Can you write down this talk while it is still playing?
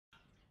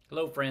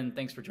Hello friend,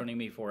 thanks for joining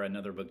me for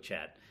another book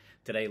chat.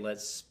 Today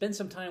let's spend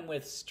some time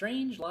with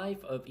Strange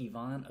Life of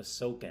Ivan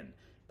Osokin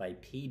by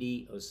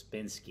P.D.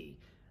 Ouspensky.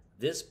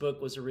 This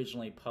book was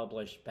originally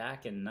published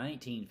back in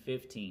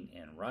 1915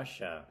 in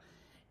Russia.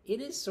 It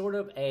is sort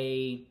of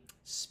a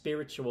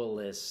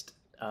spiritualist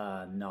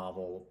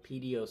novel.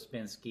 P.D.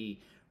 Ouspensky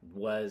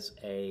was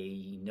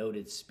a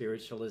noted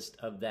spiritualist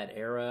of that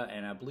era,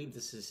 and I believe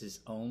this is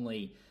his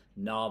only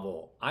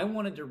novel. I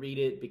wanted to read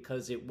it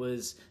because it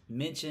was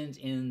mentioned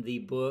in the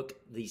book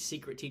The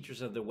Secret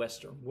Teachers of the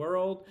Western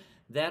World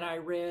that I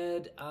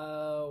read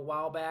a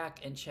while back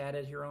and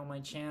chatted here on my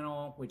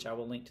channel, which I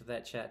will link to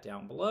that chat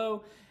down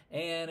below.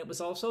 And it was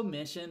also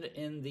mentioned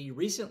in the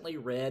recently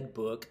read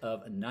book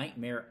of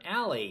Nightmare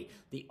Alley.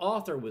 The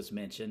author was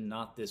mentioned,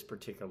 not this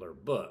particular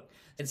book.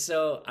 And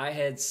so I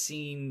had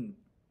seen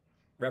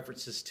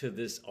references to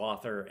this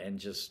author and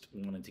just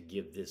wanted to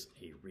give this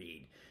a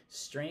read.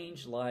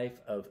 Strange Life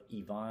of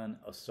Ivan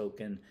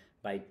Osokin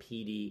by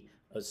P.D.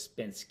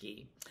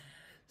 Ouspensky.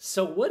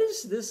 So what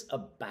is this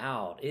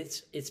about?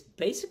 It's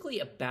basically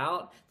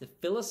about the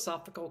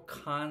philosophical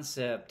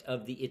concept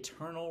of the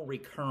eternal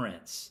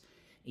recurrence.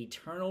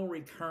 Eternal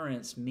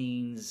recurrence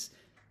means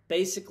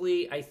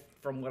basically,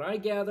 from what I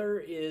gather,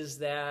 is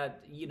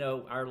that, you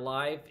know, our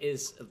life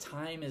is,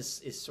 time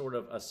is sort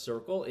of a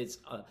circle. It's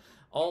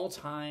all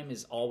time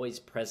is always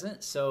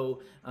present,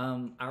 so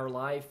our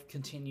life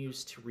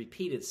continues to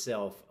repeat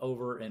itself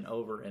over and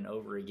over and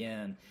over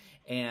again.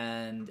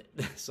 And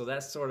so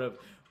that's sort of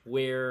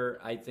where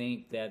I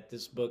think that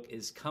this book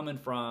is coming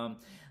from.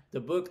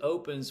 The book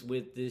opens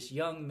with this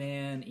young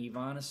man,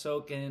 Ivan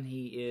Osokin.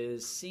 He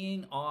is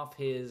seeing off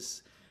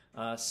his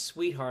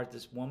sweetheart,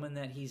 this young woman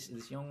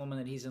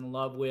that he's in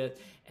love with,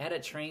 at a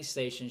train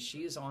station.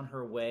 She is on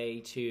her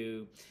way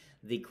to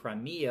the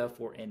Crimea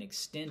for an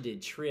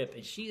extended trip,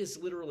 and she is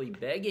literally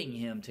begging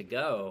him to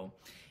go,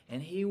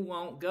 and he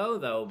won't go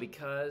though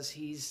because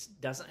he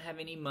doesn't have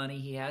any money.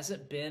 He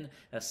hasn't been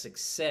a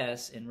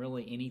success in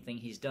really anything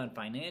he's done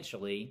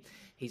financially.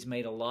 He's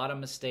made a lot of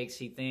mistakes,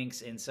 he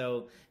thinks, and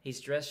so he's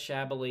dressed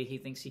shabbily. He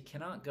thinks he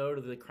cannot go to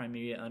the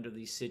Crimea under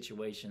this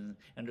situation.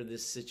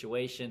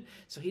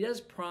 So he does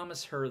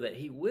promise her that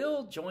he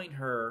will join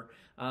her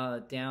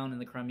down in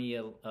the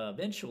Crimea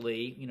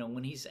eventually, you know,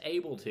 when he's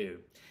able to.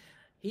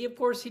 Of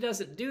course, he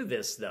doesn't do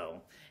this, though.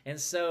 And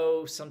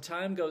so some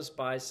time goes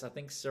by, so I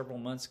think several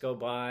months go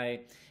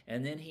by,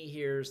 and then he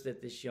hears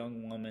that this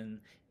young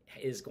woman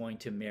is going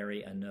to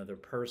marry another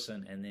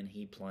person, and then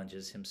he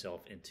plunges him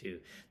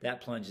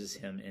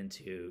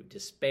into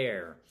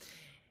despair.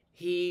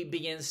 He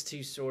begins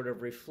to sort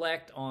of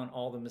reflect on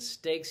all the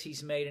mistakes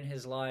he's made in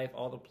his life,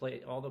 all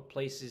the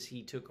places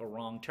he took a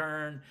wrong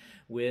turn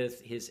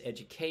with his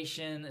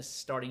education,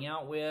 starting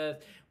out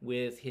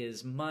with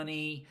his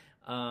money,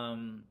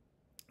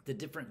 the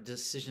different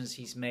decisions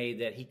he's made,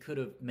 that he could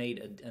have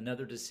made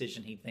another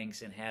decision, he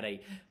thinks, and had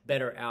a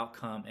better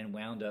outcome, and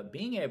wound up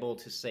being able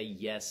to say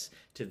yes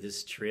to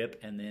this trip,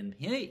 and then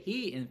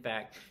he in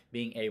fact,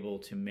 being able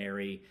to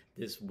marry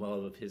this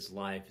love of his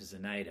life,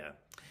 Zenaida.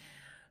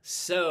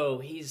 So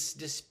he's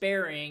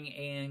despairing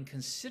and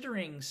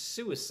considering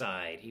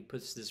suicide. He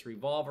puts this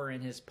revolver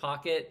in his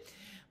pocket,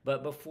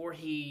 but before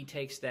he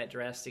takes that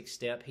drastic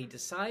step, he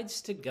decides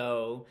to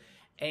go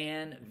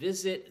and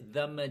visit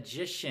the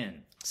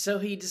magician. So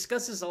he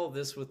discusses all of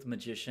this with the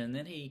magician.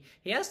 Then he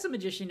asks the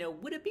magician, you know,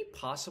 would it be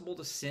possible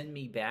to send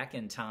me back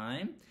in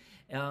time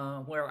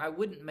where I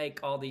wouldn't make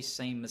all these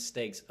same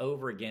mistakes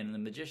over again? And the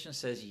magician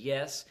says,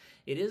 yes,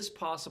 it is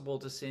possible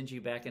to send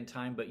you back in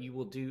time, but you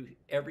will do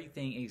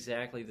everything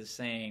exactly the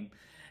same.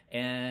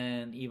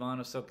 And Ivan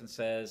Osokin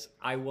says,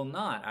 I will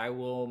not. I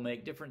will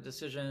make different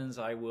decisions.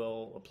 I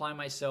will apply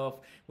myself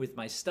with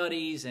my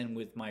studies and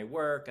with my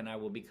work, and I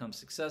will become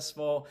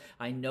successful.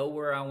 I know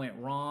where I went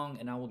wrong,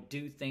 and I will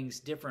do things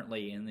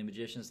differently. And the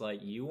magician's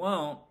like, you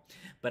won't,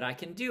 but I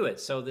can do it.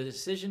 So the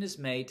decision is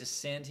made to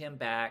send him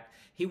back.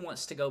 He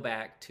wants to go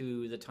back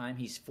to the time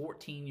he's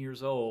 14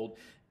 years old,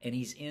 and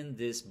he's in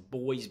this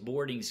boys'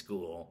 boarding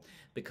school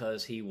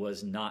because he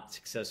was not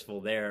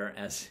successful there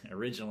as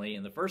originally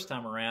in the first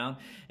time around.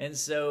 And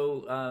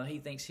so he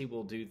thinks he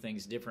will do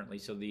things differently.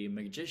 So the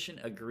magician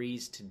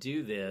agrees to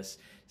do this,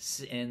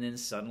 and then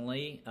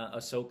suddenly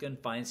Osokin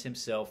finds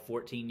himself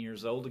 14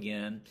 years old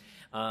again,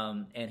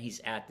 and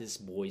he's at this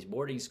boys'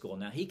 boarding school.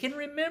 Now, he can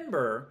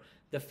remember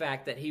the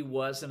fact that he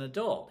was an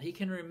adult. He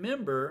can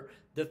remember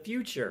the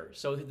future.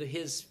 So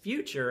his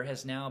future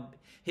has now,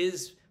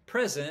 his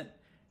present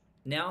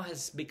now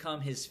has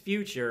become his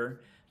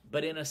future,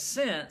 but in a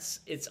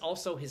sense, it's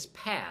also his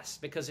past,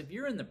 because if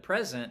you're in the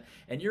present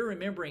and you're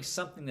remembering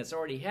something that's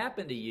already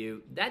happened to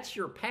you, that's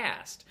your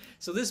past.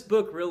 So this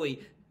book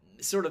really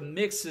sort of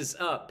mixes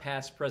up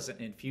past, present,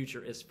 and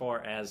future as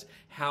far as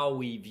how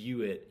we view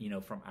it, you know,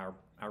 from our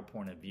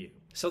point of view.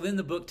 So then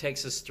the book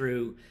takes us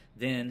through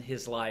then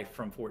his life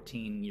from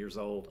 14 years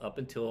old up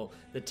until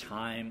the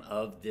time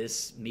of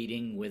this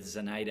meeting with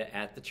Zenaida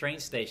at the train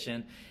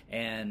station,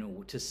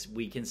 and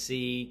we can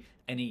see,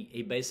 and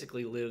he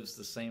basically lives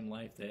the same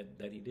life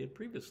that he did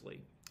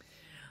previously.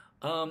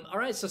 All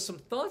right, so some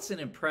thoughts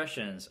and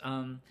impressions.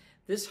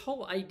 This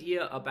whole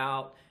idea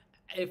about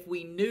if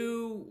we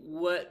knew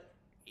what,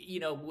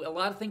 a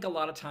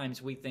lot of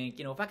times we think,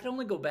 if I could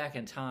only go back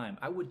in time,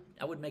 I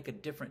would make a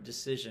different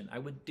decision. I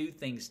would do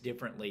things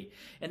differently.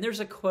 And there's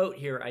a quote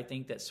here, I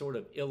think, that sort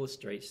of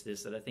illustrates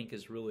this that I think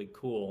is really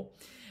cool.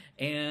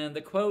 And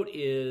the quote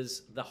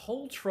is, "The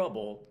whole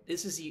trouble,"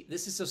 this is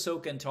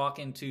Osokin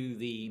talking to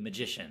the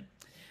magician.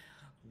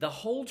 "The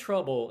whole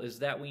trouble is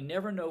that we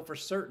never know for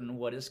certain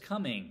what is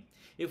coming.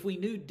 If we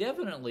knew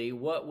definitely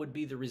what would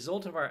be the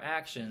result of our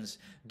actions,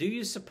 do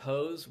you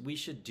suppose we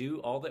should do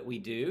all that we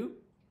do?"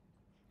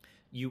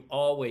 "You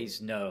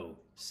always know,"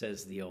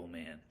 says the old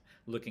man,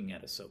 looking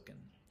at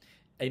Osokin.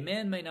 "A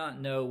man may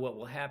not know what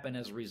will happen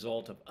as a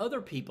result of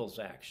other people's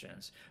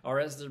actions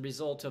or as the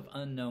result of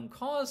unknown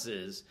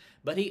causes,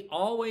 but he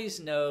always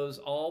knows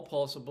all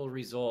possible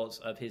results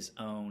of his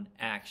own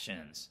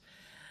actions."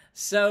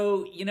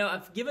 So,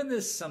 I've given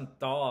this some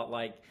thought,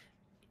 like,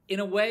 in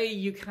a way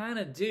you kind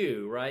of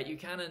do, right? You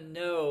kind of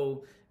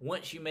know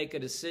once you make a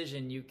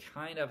decision, you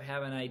kind of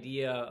have an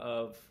idea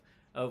of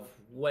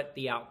what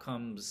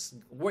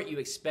you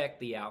expect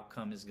the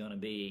outcome is going to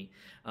be.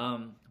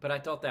 But I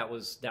thought that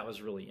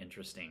was really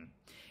interesting.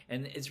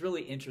 And it's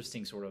really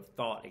interesting sort of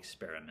thought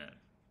experiment.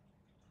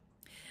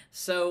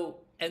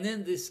 So, and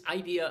then this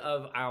idea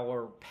of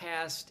our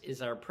past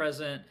is our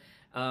present,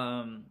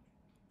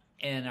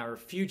 and our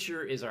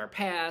future is our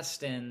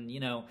past, and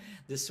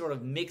this sort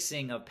of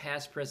mixing of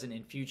past, present,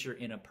 and future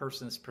in a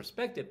person's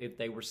perspective if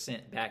they were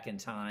sent back in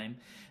time,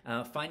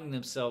 finding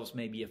themselves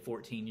maybe a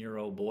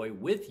 14-year-old boy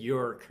with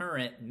your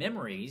current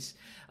memories,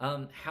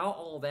 how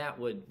all that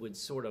would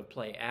sort of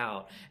play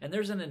out. And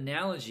there's an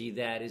analogy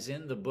that is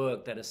in the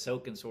book that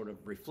Osokin sort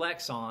of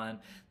reflects on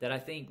that I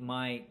think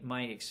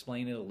might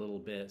explain it a little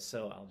bit.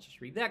 So I'll just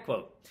read that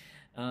quote.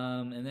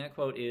 And that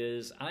quote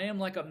is, "I am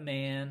like a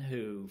man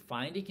who,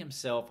 finding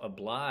himself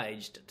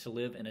obliged to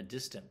live in a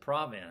distant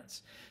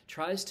province,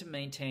 tries to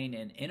maintain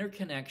an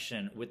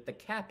interconnection with the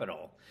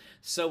capital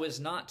so as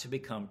not to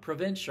become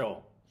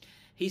provincial.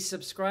 He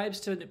subscribes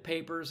to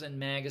papers and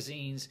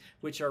magazines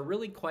which are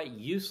really quite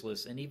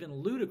useless and even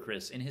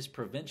ludicrous in his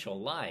provincial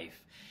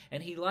life,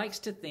 and he likes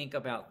to think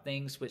about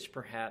things which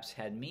perhaps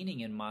had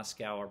meaning in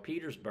Moscow or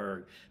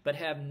Petersburg, but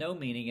have no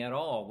meaning at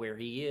all where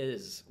he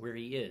is.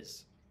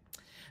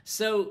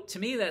 So to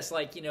me, that's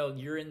like,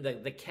 you're in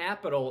the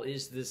capital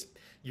is this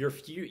your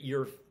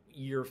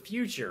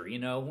future,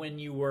 when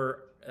you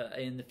were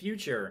in the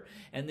future,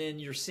 and then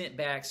you're sent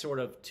back sort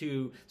of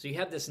so you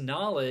have this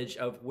knowledge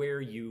of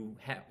where you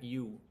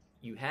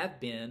have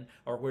been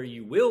or where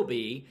you will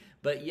be,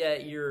 but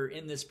yet you're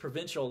in this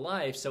provincial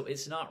life, so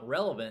it's not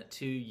relevant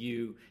to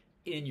you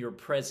in your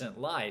present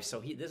life.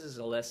 So this is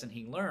a lesson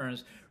he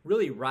learns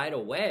really right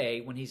away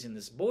when he's in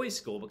this boys'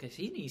 school, because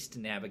he needs to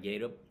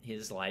navigate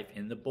his life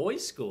in the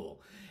boys' school.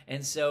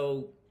 And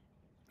so,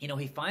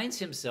 he finds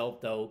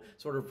himself, though,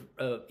 sort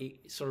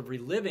of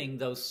reliving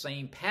those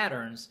same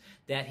patterns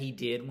that he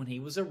did when he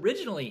was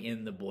originally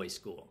in the boys'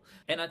 school.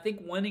 And I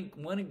think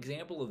one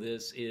example of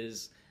this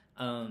is,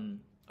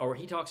 or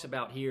he talks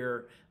about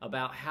here,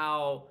 about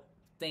how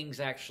things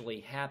actually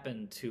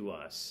happen to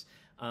us.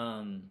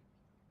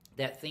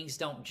 That things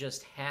don't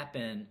just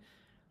happen.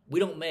 We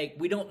don't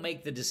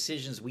make the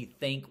decisions we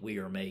think we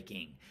are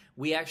making.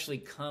 We actually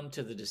come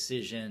to the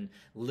decision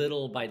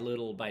little by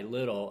little by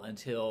little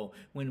until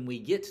when we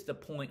get to the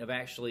point of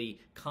actually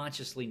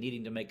consciously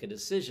needing to make a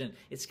decision,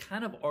 it's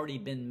kind of already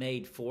been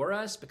made for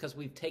us because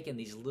we've taken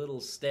these little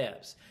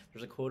steps.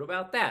 There's a quote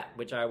about that,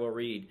 which I will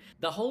read.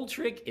 "The whole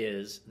trick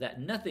is that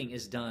nothing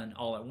is done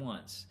all at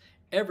once.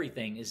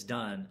 Everything is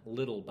done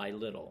little by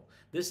little.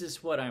 This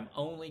is what I'm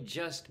only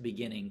just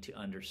beginning to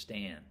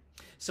understand."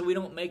 So we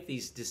don't make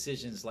these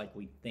decisions like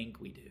we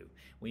think we do.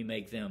 We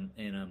make them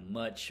in a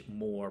much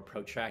more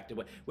protracted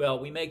way. Well,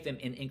 we make them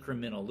in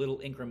little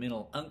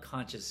incremental,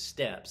 unconscious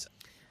steps.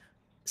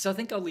 So I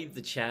think I'll leave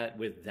the chat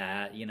with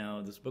that.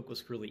 This book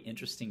was really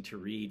interesting to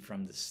read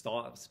from the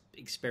thought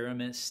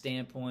experiment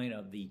standpoint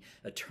of the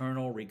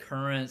eternal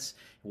recurrence,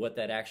 what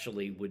that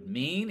actually would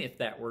mean if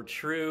that were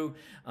true.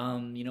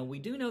 We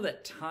do know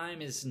that time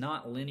is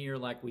not linear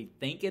like we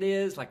think it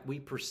is, like we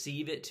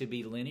perceive it to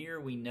be linear.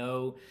 We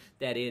know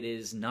that it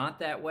is not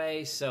that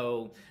way.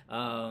 So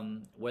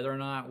whether or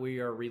not we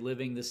are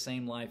reliving the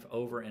same life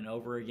over and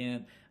over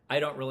again, I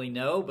don't really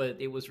know,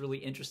 but it was really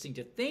interesting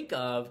to think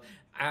of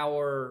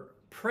our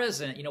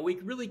present. We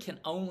really can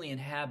only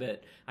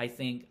inhabit, I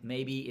think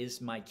maybe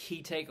is my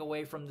key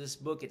takeaway from this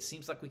book. It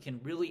seems like we can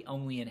really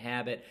only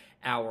inhabit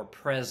our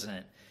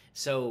present.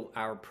 So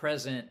our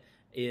present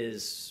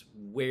is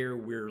where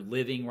we're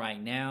living right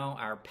now.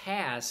 Our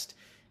past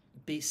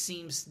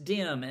seems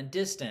dim and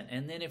distant.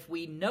 And then if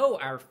we know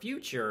our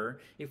future,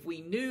 if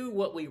we knew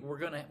what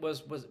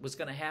was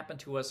going to happen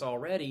to us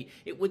already,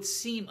 it would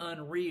seem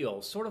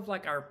unreal, sort of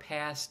like our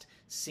past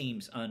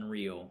seems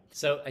unreal.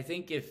 So I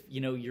think if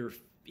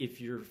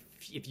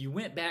you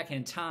went back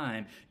in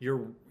time,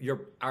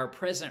 our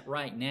present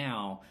right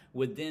now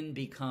would then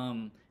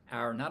become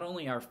not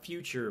only our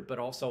future, but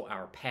also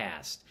our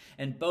past.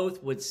 And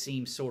both would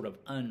seem sort of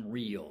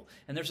unreal.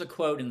 And there's a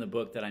quote in the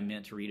book that I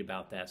meant to read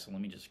about that, so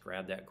let me just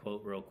grab that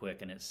quote real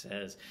quick. And it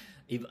says,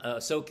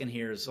 Osokin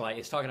here is like,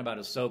 it's talking about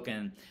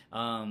Osokin,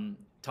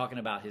 talking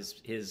about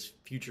his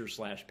future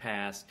 /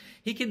 past.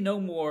 He can no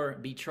more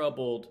be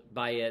troubled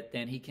by it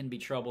than he can be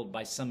troubled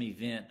by some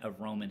event of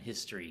Roman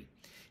history.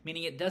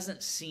 Meaning it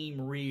doesn't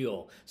seem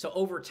real. So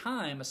over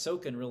time,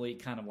 Osokin really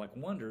kind of like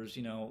wonders,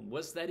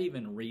 was that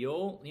even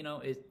real?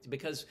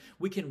 Because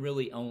we can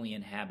really only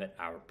inhabit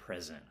our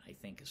present, I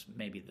think is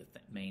maybe the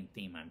main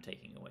theme I'm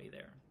taking away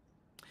there.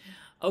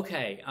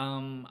 Okay,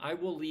 I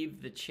will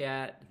leave the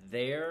chat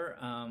there.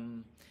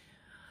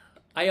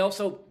 I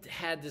also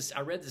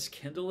I read this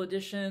Kindle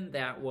edition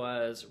that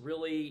was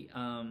really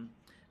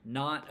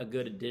not a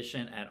good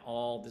edition at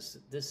all.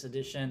 This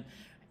edition,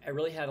 I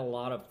really had a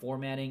lot of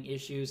formatting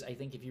issues. I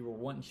think if you were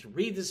wanting to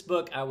read this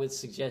book, I would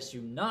suggest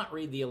you not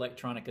read the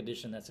electronic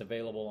edition that's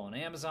available on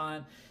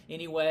Amazon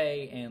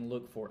anyway, and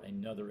look for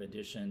another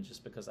edition,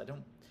 just because I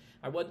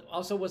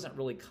also wasn't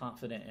really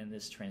confident in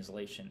this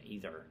translation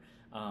either.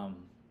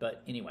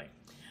 But anyway,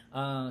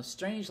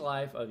 Strange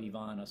Life of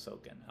Ivan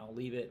Osokin. I'll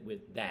leave it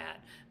with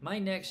that. My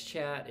next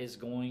chat is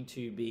going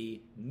to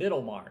be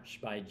Middlemarch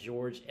by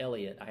George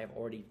Eliot. I have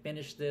already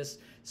finished this,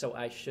 so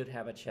I should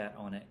have a chat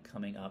on it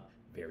coming up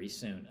very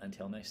soon.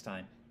 Until next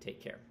time,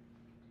 take care.